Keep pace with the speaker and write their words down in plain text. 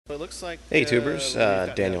It looks like Hey tubers,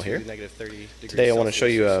 Daniel here. Today I want to show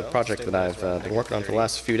you a project that I've been working on for the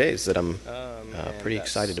last few days that I'm pretty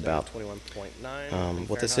excited about.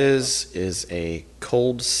 What this is a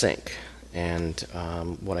cold sink, and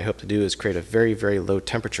what I hope to do is create a very, very low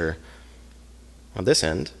temperature on this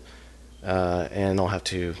end, and I'll have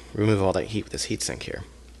to remove all that heat with this heat sink here.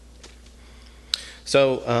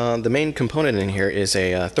 So the main component in here is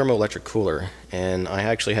a thermoelectric cooler, and I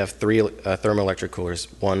actually have three thermoelectric coolers,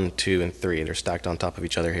 1, 2, and 3. They're stacked on top of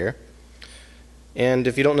each other here. And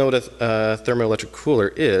if you don't know what a thermoelectric cooler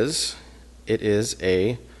is, it is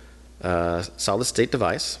a solid state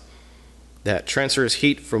device that transfers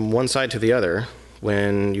heat from one side to the other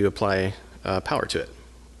when you apply power to it.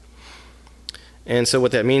 And so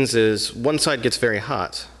what that means is one side gets very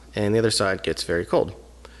hot and the other side gets very cold.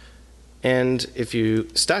 And if you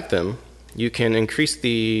stack them, you can increase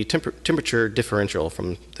the temperature differential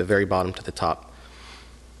from the very bottom to the top.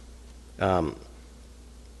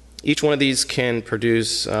 Each one of these can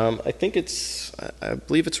produce, I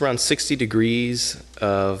believe it's around 60 degrees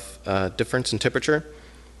of difference in temperature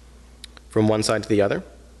from one side to the other.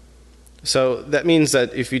 So that means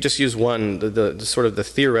that if you just use one, the sort of the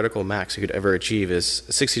theoretical max you could ever achieve is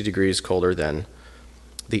 60 degrees colder than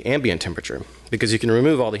the ambient temperature, because you can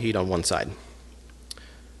remove all the heat on one side.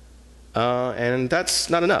 And that's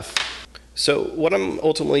not enough. So what I'm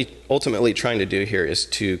ultimately trying to do here is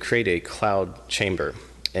to create a cloud chamber.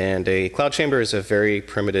 And a cloud chamber is a very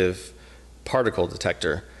primitive particle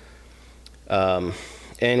detector. And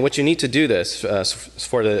what you need to do this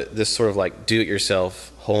for this sort of like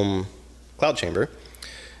do-it-yourself home cloud chamber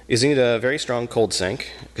is you need a very strong cold sink,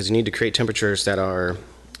 because you need to create temperatures that are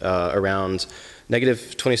around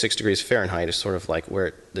negative 26 degrees Fahrenheit is sort of like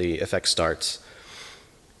where the effect starts.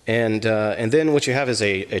 And then what you have is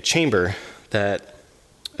a chamber that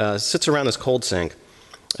sits around this cold sink,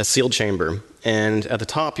 a sealed chamber, and at the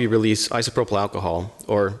top you release isopropyl alcohol,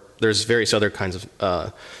 or there's various other kinds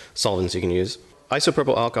of solvents you can use.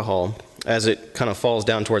 Isopropyl alcohol, as it kind of falls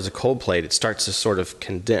down towards the cold plate, it starts to sort of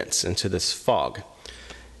condense into this fog.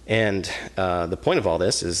 And the point of all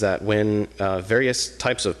this is that when various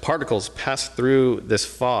types of particles pass through this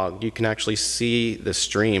fog, you can actually see the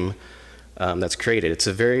stream that's created. It's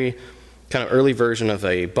a very kind of early version of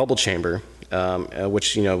a bubble chamber,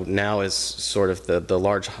 which now is sort of the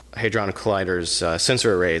Large Hadron Collider's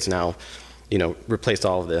sensor arrays now replaced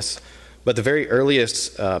all of this. But the very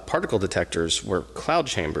earliest particle detectors were cloud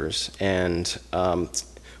chambers, and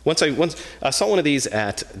once I saw one of these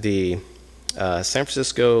at the San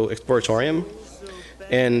Francisco Exploratorium,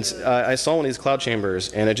 and I saw one of these cloud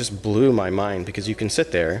chambers, and it just blew my mind, because you can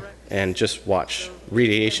sit there and just watch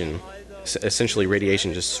radiation, essentially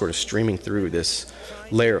radiation just sort of streaming through this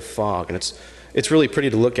layer of fog, and it's really pretty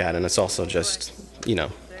to look at, and it's also just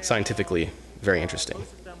scientifically very interesting.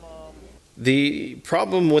 The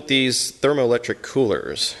problem with these thermoelectric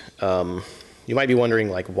coolers, you might be wondering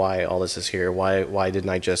like why all this is here, why didn't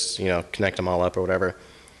I just connect them all up or whatever.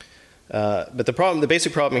 But the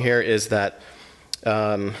basic problem here is that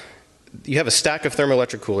you have a stack of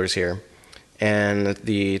thermoelectric coolers here, and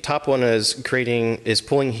the top one is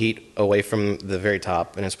pulling heat away from the very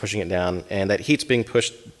top, and it's pushing it down, and that heat's being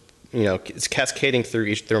pushed, it's cascading through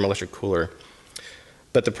each thermoelectric cooler.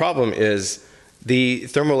 But the problem is the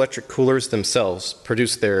thermoelectric coolers themselves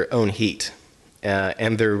produce their own heat,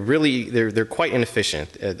 and they're quite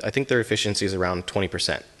inefficient. I think their efficiency is around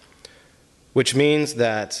 20%, which means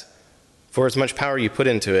that for as much power you put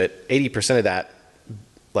into it, 80% of that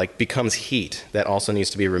becomes heat that also needs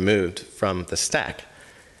to be removed from the stack.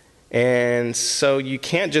 And so you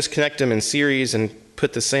can't just connect them in series and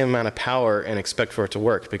put the same amount of power and expect for it to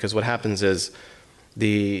work, because what happens is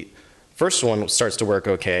the first one starts to work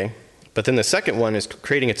okay, but then the second one is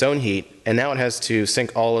creating its own heat, and now it has to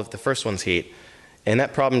sink all of the first one's heat. And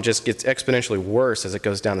that problem just gets exponentially worse as it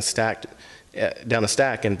goes down the stack,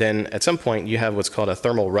 and then at some point you have what's called a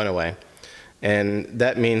thermal runaway. And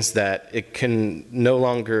that means that it can no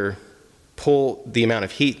longer pull the amount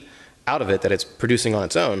of heat out of it that it's producing on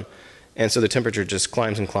its own, and so the temperature just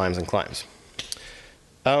climbs and climbs and climbs.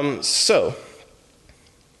 So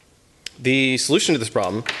the solution to this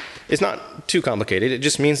problem is not too complicated. It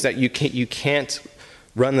just means that you can't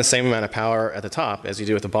run the same amount of power at the top as you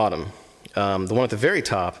do at the bottom. The one at the very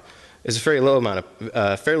top is a fairly low amount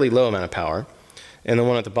of power, and the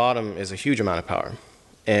one at the bottom is a huge amount of power.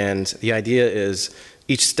 And the idea is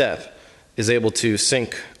each step is able to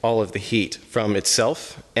sink all of the heat from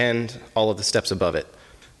itself and all of the steps above it.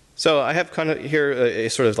 So I have kind of here a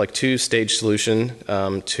sort of like two-stage solution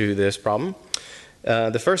to this problem.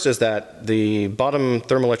 The first is that the bottom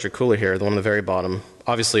thermoelectric cooler here, the one on the very bottom,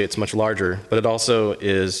 obviously it's much larger, but it also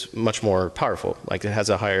is much more powerful. Like it has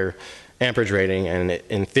a higher amperage rating, and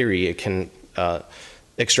in theory it can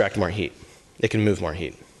extract more heat. It can move more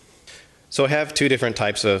heat. So I have two different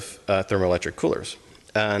types of thermoelectric coolers.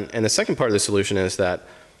 And the second part of the solution is that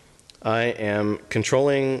I am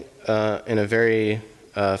controlling in a very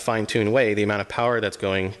fine-tuned way the amount of power that's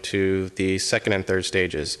going to the second and third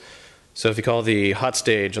stages. So if you call the hot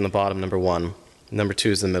stage on the bottom number 1, number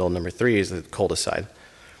 2 is the middle, number 3 is the coldest side.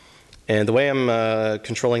 And the way I'm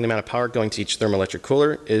controlling the amount of power going to each thermoelectric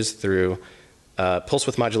cooler is through pulse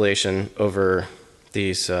width modulation over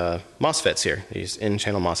these MOSFETs here, these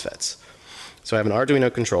in-channel MOSFETs. So I have an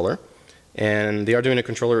Arduino controller, and the Arduino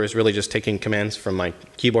controller is really just taking commands from my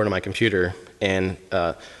keyboard on my computer and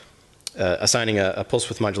assigning a pulse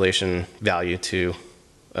width modulation value to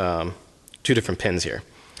 2 different pins here.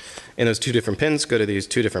 And those 2 different pins go to these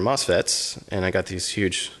 2 different MOSFETs, and I got these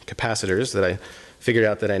huge capacitors that I figured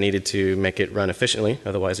out that I needed to make it run efficiently,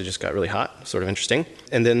 otherwise it just got really hot, sort of interesting.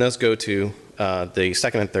 And then those go to the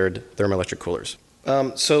second and third thermoelectric coolers.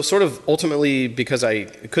 So sort of ultimately, because I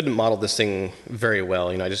couldn't model this thing very well,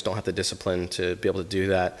 I just don't have the discipline to be able to do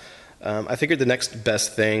that, I figured the next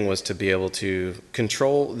best thing was to be able to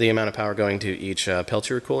control the amount of power going to each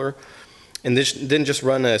Peltier cooler, and then just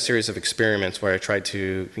run a series of experiments where I tried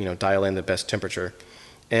to dial in the best temperature.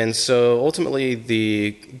 And so ultimately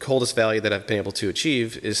the coldest value that I've been able to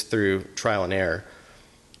achieve is through trial and error.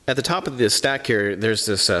 At the top of this stack here, there's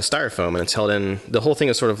this styrofoam, and it's held in, the whole thing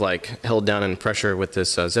is sort of like held down in pressure with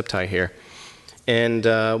this zip tie here. And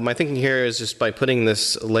my thinking here is just by putting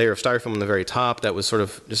this layer of styrofoam on the very top, that would sort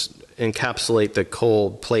of just encapsulate the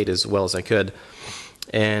cold plate as well as I could.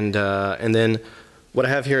 And then what I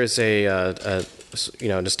have here is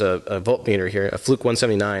just a voltmeter here, a Fluke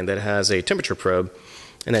 179 that has a temperature probe.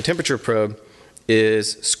 And that temperature probe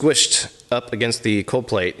is squished up against the cold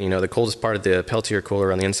plate, the coldest part of the Peltier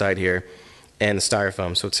cooler on the inside here, and the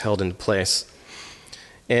styrofoam, so it's held into place.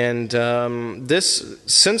 And the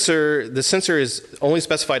sensor is only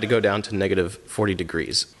specified to go down to negative 40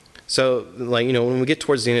 degrees. So, when we get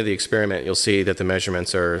towards the end of the experiment, you'll see that the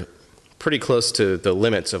measurements are pretty close to the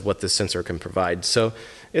limits of what this sensor can provide. So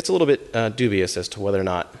it's a little bit dubious as to whether or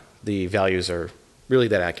not the values are really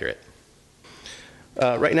that accurate.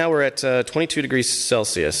 Right now we're at 22 degrees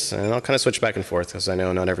Celsius, and I'll kind of switch back and forth because I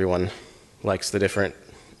know not everyone likes the different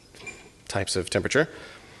types of temperature.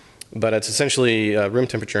 But it's essentially room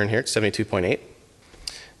temperature in here, it's 72.8.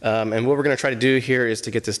 And what we're going to try to do here is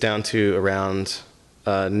to get this down to around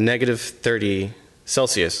negative 30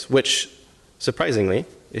 Celsius, which, surprisingly,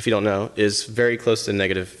 if you don't know, is very close to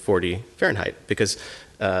negative 40 Fahrenheit, because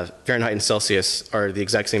Fahrenheit and Celsius are the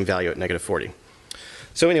exact same value at negative 40.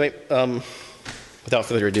 So anyway, without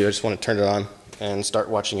further ado, I just want to turn it on and start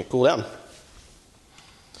watching it cool down.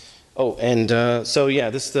 Oh, and so yeah,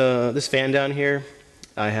 this fan down here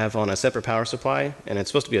I have on a separate power supply, and it's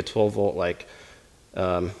supposed to be a 12 volt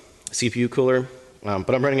CPU cooler,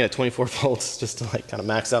 but I'm running it at 24 volts just to kind of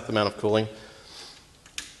max out the amount of cooling.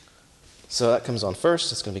 So that comes on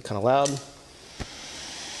first. It's going to be kind of loud,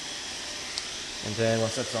 and then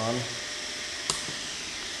once that's on,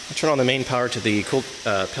 I turn on the main power to the cool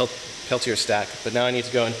Peltier stack, but now I need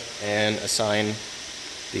to go in and assign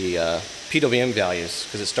the PWM values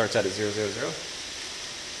because it starts out at 000.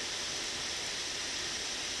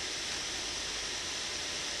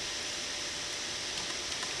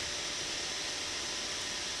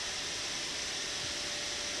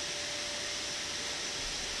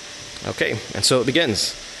 Okay, and so it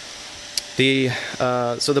begins.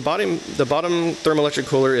 So the bottom thermoelectric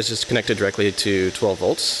cooler is just connected directly to 12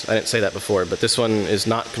 volts. I didn't say that before, but this one is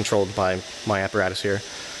not controlled by my apparatus here.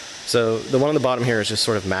 So the one on the bottom here is just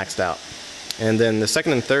sort of maxed out. And then the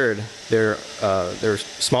second and third, they're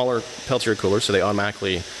smaller Peltier coolers, so they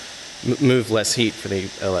automatically move less heat for the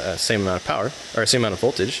same amount of power, or same amount of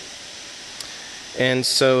voltage. And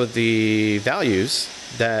so the values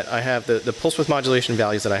that I have, the pulse width modulation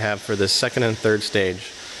values that I have for the second and third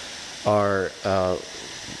stage are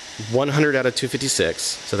 100 out of 256,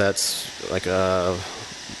 so that's like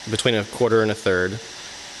between a quarter and a third.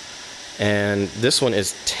 And this one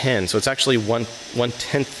is 10, so it's actually one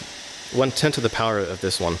tenth of the power of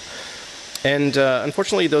this one. And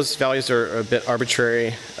unfortunately, those values are a bit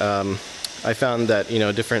arbitrary. I found that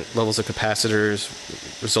different levels of capacitors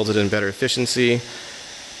resulted in better efficiency,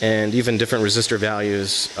 and even different resistor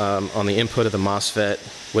values on the input of the MOSFET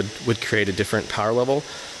would create a different power level.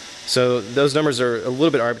 So those numbers are a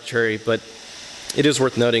little bit arbitrary, but it is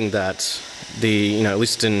worth noting that at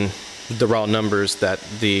least in the raw numbers, that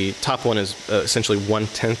the top one is essentially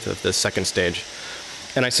 1/10 of the second stage.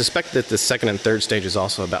 And I suspect that the second and third stage is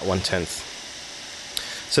also about 1/10.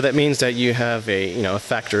 So that means that you have a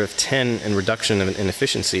factor of 10 in reduction in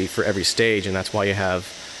efficiency for every stage, and that's why you have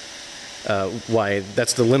why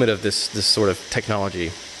that's the limit of this sort of technology.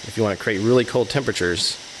 If you want to create really cold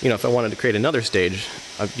temperatures, if I wanted to create another stage,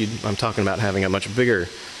 I'm talking about having a much bigger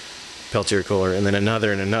Peltier cooler, and then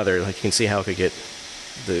another and another. Like, you can see how it could get,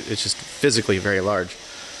 it's just physically very large.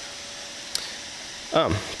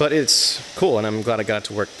 But it's cool, and I'm glad I got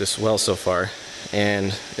to work this well so far.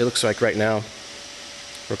 And it looks like right now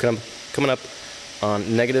we're coming up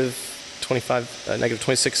on negative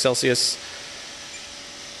 26 Celsius,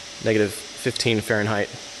 negative 15 Fahrenheit.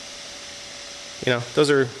 Those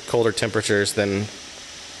are colder temperatures than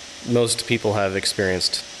most people have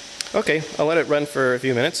experienced. Okay, I'll let it run for a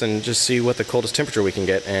few minutes and just see what the coldest temperature we can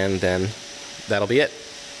get, and then that'll be it.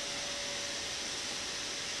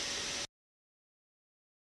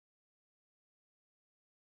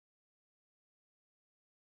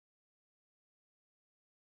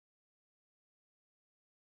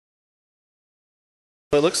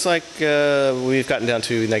 It looks like we've gotten down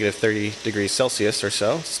to negative 30 degrees Celsius or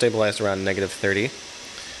so, stabilized around negative 30.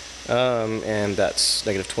 And that's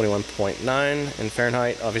negative 21.9 in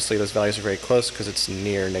Fahrenheit. Obviously those values are very close because it's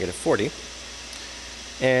near negative 40.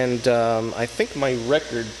 And I think my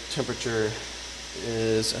record temperature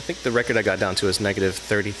is, I think the record I got down to is negative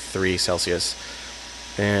 33 Celsius.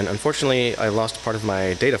 And unfortunately I lost part of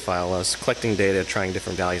my data file. I was collecting data, trying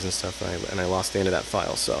different values and stuff, and I lost the end of that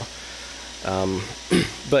file. So,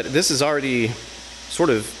 but this is already sort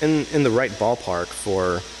of in the right ballpark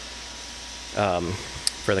for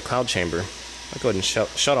the cloud chamber. I'll go ahead and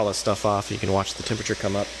shut all this stuff off. You can watch the temperature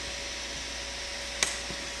come up.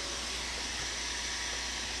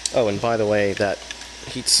 Oh, and by the way, that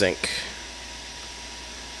heatsink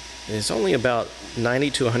is only about 90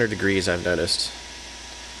 to 100 degrees, I've noticed,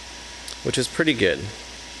 which is pretty good.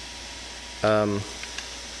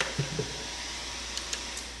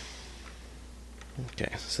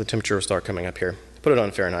 Okay, so the temperature will start coming up here. Put it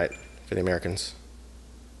on Fahrenheit for the Americans.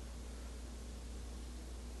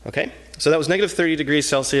 Okay, so that was negative 30 degrees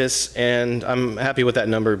Celsius, and I'm happy with that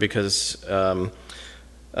number because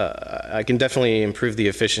I can definitely improve the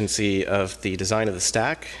efficiency of the design of the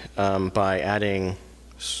stack by adding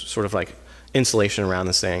sort of like insulation around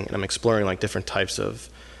this thing, and I'm exploring like different types of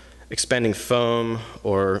expanding foam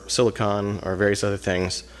or silicon or various other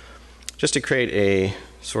things just to create a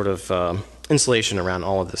sort of insulation around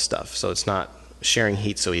all of this stuff so it's not sharing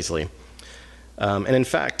heat so easily. And in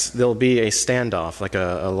fact, there'll be a standoff, like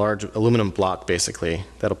a large aluminum block basically,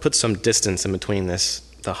 that'll put some distance in between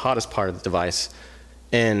the hottest part of the device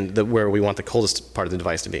and where we want the coldest part of the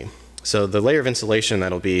device to be. So the layer of insulation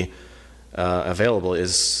that'll be available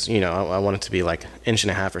is, I want it to be like 1.5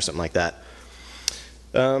 inches or something like that.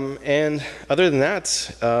 And other than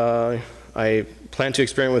that, I plan to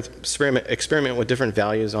experiment with different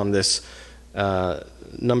values on this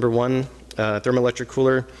number 1 thermoelectric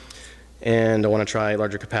cooler, and I want to try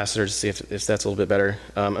larger capacitors to see if that's a little bit better.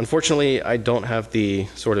 Unfortunately, I don't have the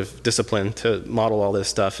sort of discipline to model all this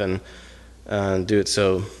stuff and do it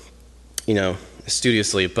so,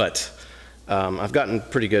 studiously, but I've gotten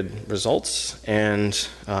pretty good results, and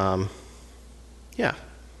yeah.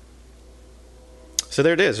 So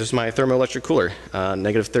there it is. There's my thermoelectric cooler,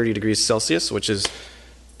 negative 30 degrees Celsius, which is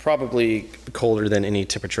probably colder than any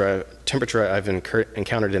temperature I've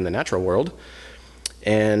encountered in the natural world,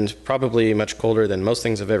 and probably much colder than most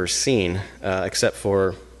things I've ever seen, except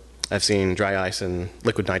for I've seen dry ice and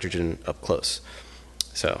liquid nitrogen up close.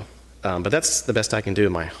 So, but that's the best I can do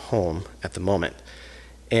in my home at the moment.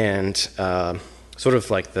 And sort of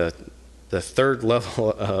like the third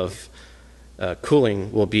level of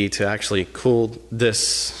cooling will be to actually cool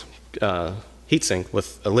this heatsink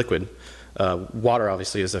with a liquid. Water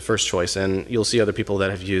obviously is the first choice, and you'll see other people that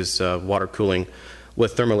have used water cooling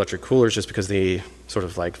with thermoelectric coolers just because the sort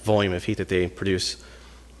of like volume of heat that they produce.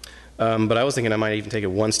 But I was thinking I might even take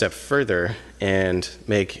it one step further and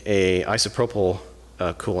make a isopropyl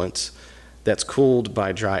coolant that's cooled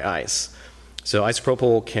by dry ice. So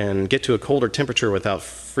isopropyl can get to a colder temperature without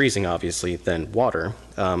freezing, obviously, than water,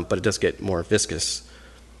 but it does get more viscous.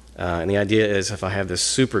 And the idea is if I have this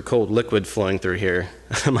super cold liquid flowing through here,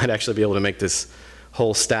 I might actually be able to make this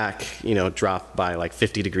whole stack, drop by like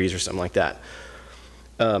 50 degrees or something like that.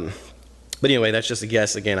 But anyway, that's just a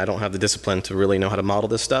guess. Again, I don't have the discipline to really know how to model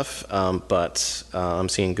this stuff, but I'm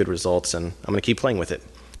seeing good results, and I'm going to keep playing with it.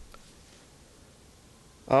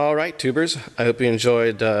 All right, tubers, I hope you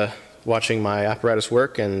enjoyed watching my apparatus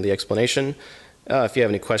work and the explanation. If you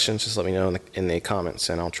have any questions, just let me know in the comments,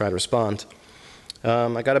 and I'll try to respond.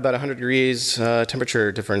 I got about 100 degrees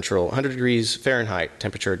temperature differential, 100 degrees Fahrenheit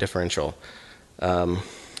temperature differential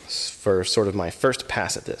for sort of my first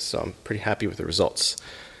pass at this, so I'm pretty happy with the results.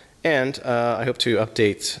 And I hope to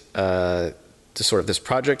update to sort of this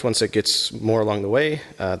project once it gets more along the way,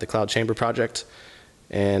 the cloud chamber project.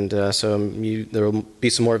 And so there will be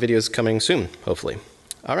some more videos coming soon, hopefully.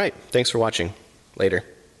 All right, thanks for watching. Later.